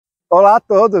Olá a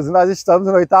todos, nós estamos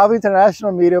no 8º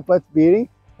International Media Plant Breeding,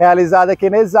 realizado aqui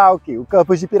na Exalc, o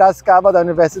campus de Piracicaba da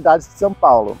Universidade de São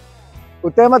Paulo.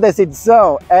 O tema dessa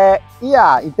edição é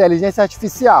IA, Inteligência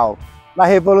Artificial, na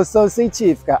Revolução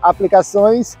Científica,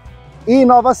 Aplicações e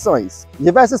Inovações.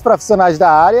 Diversos profissionais da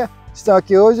área estão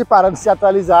aqui hoje para se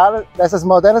atualizar dessas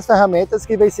modernas ferramentas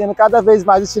que vêm sendo cada vez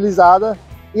mais utilizadas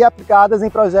e aplicadas em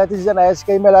projetos de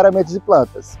genética e melhoramento de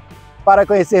plantas. Para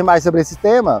conhecer mais sobre esse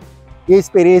tema, e a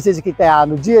experiência de quem está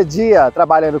no dia a dia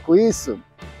trabalhando com isso,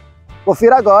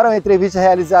 confira agora uma entrevista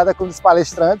realizada com um dos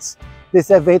palestrantes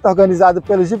desse evento organizado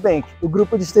pelo GVENCK, o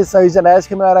Grupo de Extensão e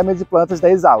Genética e Melhoramento de Plantas da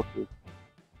Exalc.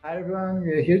 Hi everyone,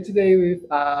 we are here today with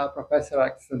Professor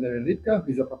Alexander Lipka,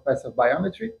 who is a professor of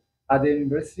biometry at the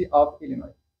University of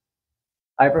Illinois.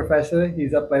 Hi Professor,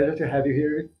 it's a pleasure to have you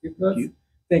here with us.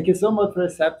 Thank you so much for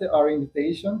accepting our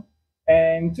invitation.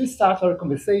 And to start our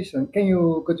conversation,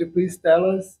 could you please tell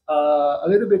us a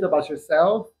little bit about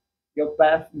yourself, your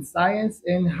path in science,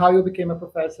 and how you became a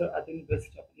professor at the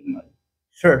University of Illinois?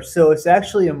 Sure. So it's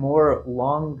actually a more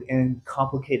long and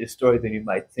complicated story than you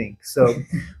might think. So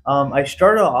I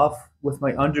started off with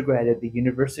my undergrad at the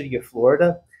University of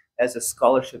Florida as a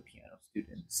scholarship piano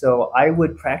student. So I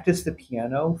would practice the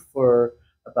piano for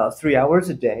about 3 hours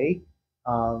a day.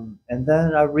 And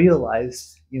then I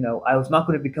realized, I was not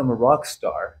going to become a rock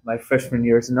star my freshman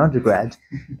year as an undergrad.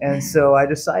 And so I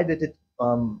decided to,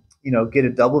 get a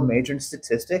double major in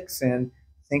statistics. And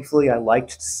thankfully I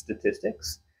liked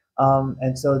statistics.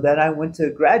 And so then I went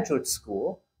to graduate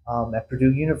school at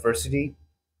Purdue University.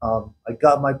 I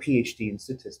got my PhD in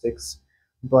statistics.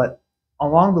 But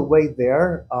along the way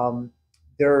there,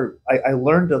 I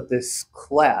learned of this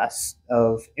class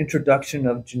of introduction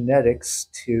of genetics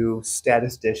to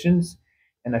statisticians,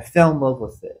 and I fell in love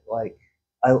with it. Like,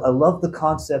 I love the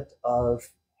concept of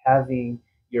having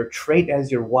your trait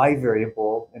as your Y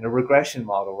variable in a regression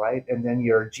model, right? And then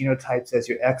your genotypes as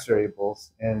your X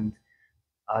variables. And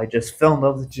I just fell in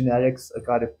love with genetics. I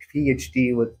got a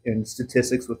PhD in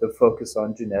statistics with a focus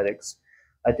on genetics.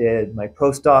 I did my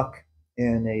postdoc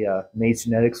in a Maze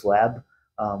Genetics lab,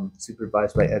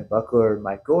 supervised by Ed Buckler and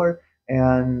Mike Gore,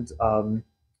 and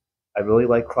I really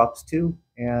like crops too,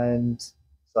 and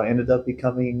so I ended up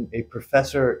becoming a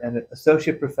professor and an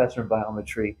associate professor in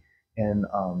biometry and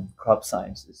crop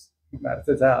sciences.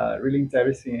 That's a really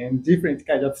interesting and different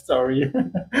kind of story.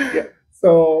 Yeah.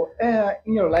 So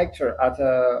in your lecture at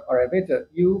our event,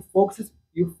 you focus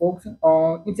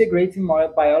on integrating more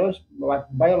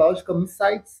biological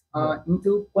insights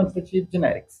into quantitative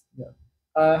genetics. Yeah.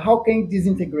 How can this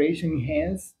integration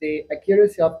enhance the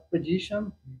accuracy of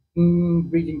prediction in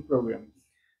breeding programs?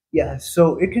 Yeah,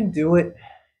 so it can do it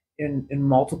in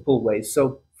multiple ways.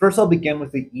 So first I'll begin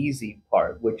with the easy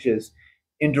part, which is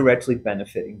indirectly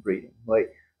benefiting breeding.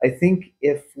 Like, I think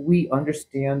if we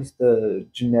understand the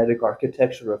genetic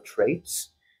architecture of traits,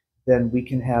 then we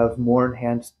can have more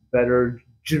enhanced, better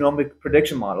genomic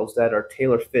prediction models that are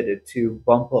tailor-fitted to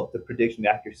bump up the prediction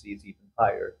accuracies even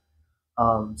higher.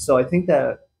 So I think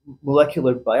that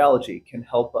molecular biology can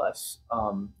help us,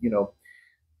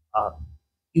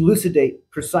 elucidate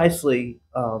precisely,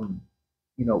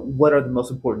 what are the most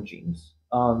important genes.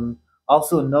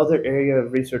 Also, another area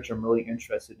of research I'm really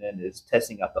interested in is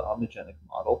testing out the omnigenic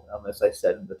model, as I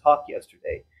said in the talk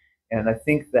yesterday. And I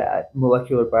think that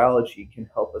molecular biology can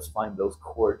help us find those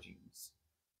core genes.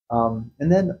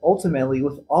 And then ultimately,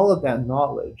 with all of that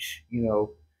knowledge,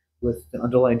 with the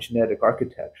underlying genetic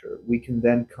architecture, we can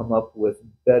then come up with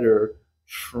better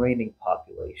training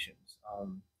populations.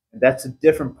 And that's a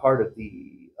different part of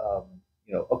the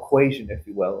equation, if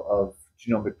you will, of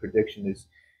genomic prediction. Is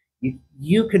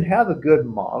you can have a good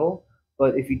model,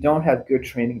 but if you don't have good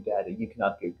training data, you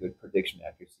cannot get good prediction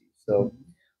accuracy. So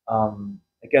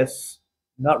I guess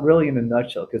not really in a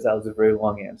nutshell, because that was a very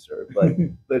long answer,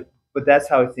 but that's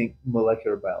how I think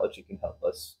molecular biology can help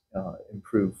us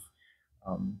improve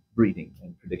breeding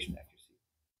and prediction accuracy.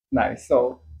 Nice.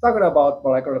 So talking about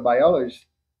molecular biology,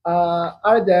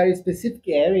 are there specific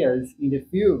areas in the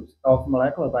field of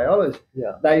molecular biology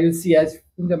that you see as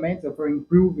fundamental for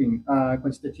improving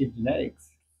quantitative genetics?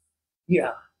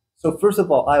 Yeah. So first of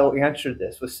all, I will answer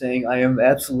this with saying I am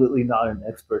absolutely not an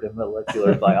expert in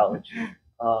molecular biology.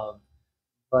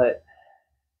 But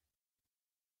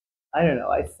I don't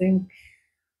know. I think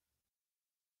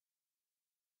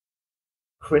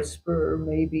CRISPR,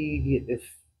 maybe,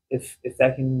 if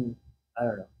that can, I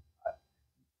don't know,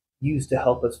 use to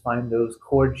help us find those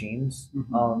core genes.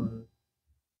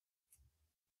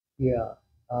 Yeah.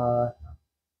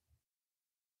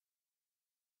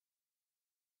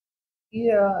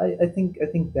 Yeah, I think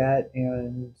that,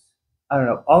 and I don't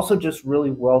know, also just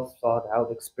really well thought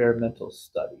out experimental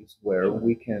studies where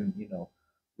we can, you know,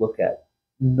 look at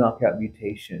knockout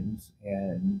mutations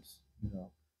and, you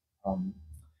know,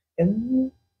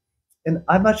 and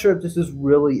I'm not sure if this is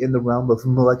really in the realm of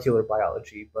molecular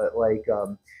biology, but like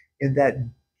in that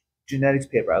genetics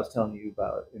paper I was telling you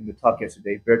about in the talk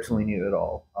yesterday, Bertolini et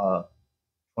al.,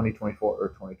 2024 or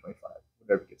 2025,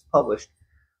 whatever gets published,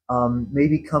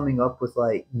 maybe coming up with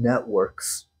like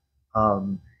networks,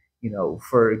 you know,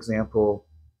 for example,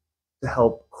 to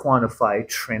help quantify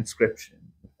transcription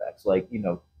effects, like you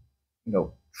know,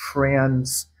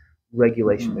 trans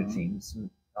regulation of genes,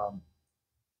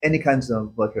 any kinds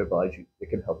of molecular biology that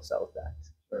can help us out with that.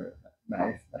 Sure.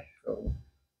 Nice. So,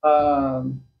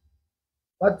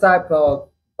 what type of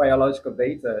biological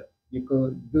data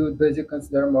does you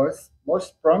consider most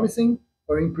promising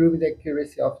for improving the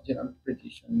accuracy of genomic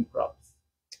prediction in crops?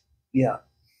 Yeah.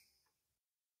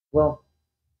 Well,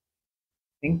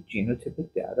 I think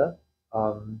genotypic data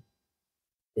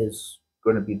is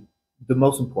going to be the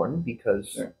most important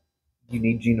because you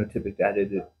need genotypic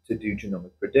data to do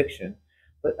genomic prediction.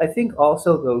 But I think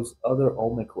also those other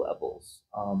omic levels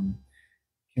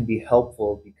can be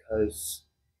helpful because,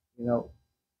 you know,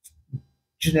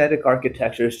 genetic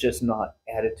architecture is just not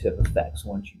additive effects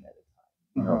one gene at a time.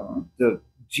 You know, the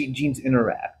genes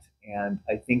interact, and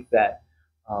I think that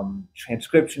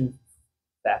transcription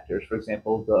factors, for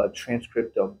example, the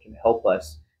transcriptome can help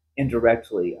us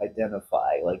indirectly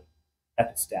identify like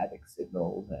epistatic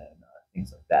signals and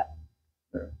things like that.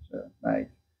 Sure.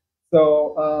 Nice.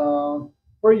 So,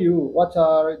 for you, what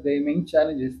are the main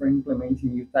challenges for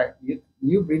implementing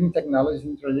new breeding technology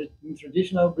in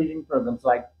traditional breeding programs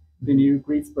like the new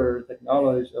CRISPR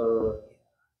technology? Or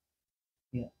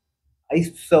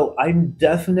so I'm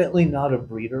definitely not a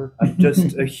breeder. I'm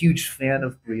just a huge fan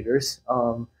of breeders.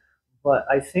 But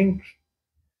I think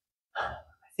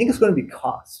it's going to be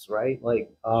costs, right?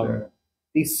 Like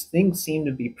these things seem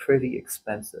to be pretty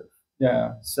expensive.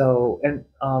 Yeah. So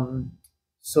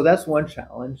so that's one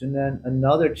challenge, and then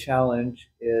another challenge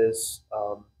is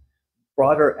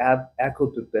broader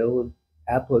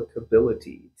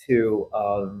applicability to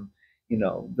you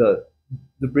know, the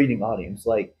breeding audience,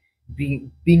 like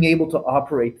being able to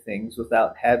operate things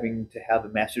without having to have a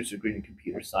master's degree in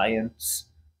computer science,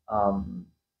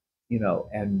 you know,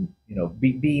 and you know,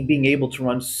 being able to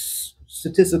run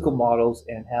statistical models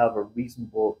and have a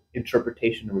reasonable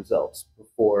interpretation of results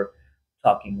before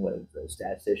talking with a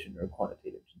statistician or a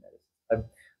quantitative geneticist.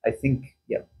 I think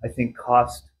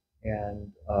cost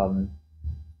and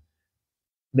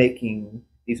making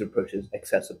these approaches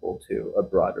accessible to a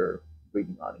broader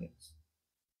breeding audience.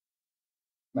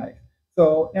 Nice.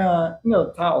 So, in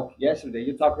your talk yesterday,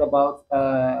 you talked about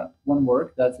one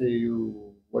work that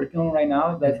you working on right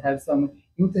now that has some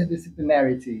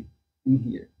interdisciplinarity in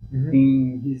here,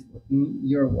 in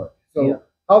your work. So,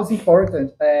 how is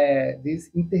important this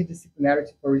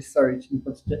interdisciplinarity for research in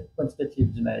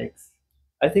quantitative genetics?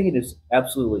 I think it is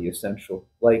absolutely essential.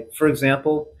 Like, for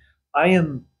example, I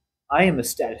am a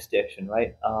statistician,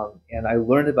 right? And I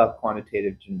learned about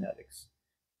quantitative genetics.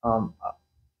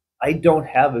 I don't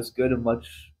have as good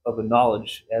much of a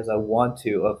knowledge as I want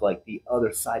to of like the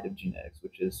other side of genetics,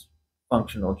 which is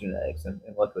functional genetics and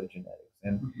molecular genetics.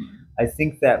 And I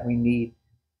think that we need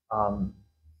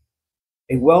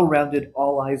a well-rounded,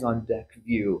 all eyes on deck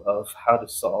view of how to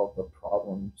solve the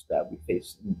problems that we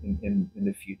face in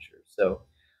the future. So,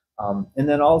 and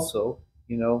then also,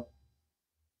 you know,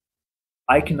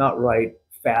 I cannot write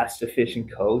fast,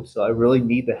 efficient code, so I really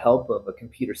need the help of a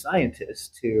computer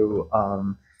scientist to,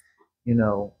 you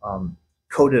know,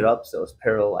 code it up so it's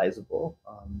parallelizable.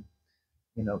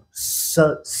 You know,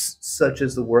 such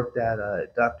as the work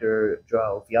that Dr.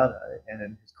 Joao Viana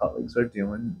and his colleagues are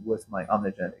doing with my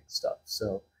omnigenetic stuff.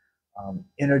 So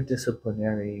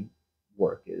interdisciplinary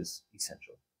work is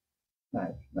essential.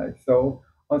 Nice. So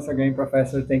once again,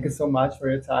 Professor, thank you so much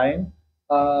for your time.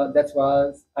 That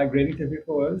was a great interview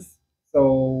for us.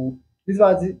 So this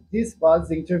was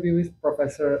the interview with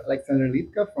Professor Alexander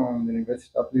Lipka from the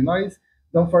University of Illinois.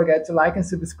 Don't forget to like and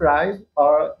subscribe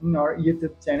in our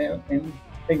YouTube channel. And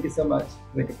thank you so much.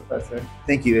 Thank you, Professor.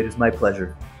 Thank you. It is my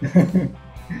pleasure.